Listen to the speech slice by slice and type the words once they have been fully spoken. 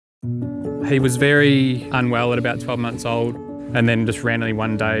He was very unwell at about 12 months old, and then just randomly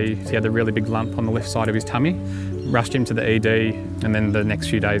one day he had a really big lump on the left side of his tummy. Rushed him to the ED, and then the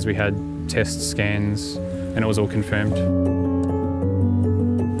next few days we had tests, scans, and it was all confirmed.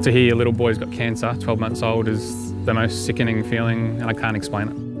 To hear a little boy's got cancer, 12 months old, is the most sickening feeling, and I can't explain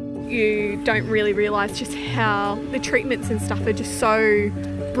it. You don't really realise just how the treatments and stuff are just so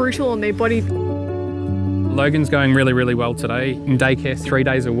brutal on their body. Logan's going really, really well today. In daycare 3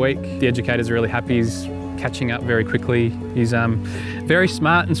 days a week. The educator's really happy. He's catching up very quickly. He's very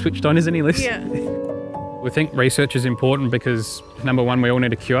smart and switched on, isn't he, Liz? Yeah. We think research is important because, number one, we all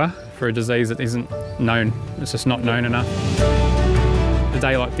need a cure for a disease that isn't known. It's just not known enough. A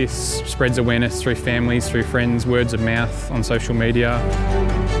day like this spreads awareness through families, through friends, words of mouth, on social media.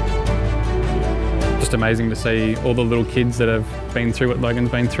 Just amazing to see all the little kids that have been through what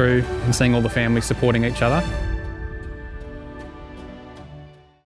Logan's been through and seeing all the families supporting each other.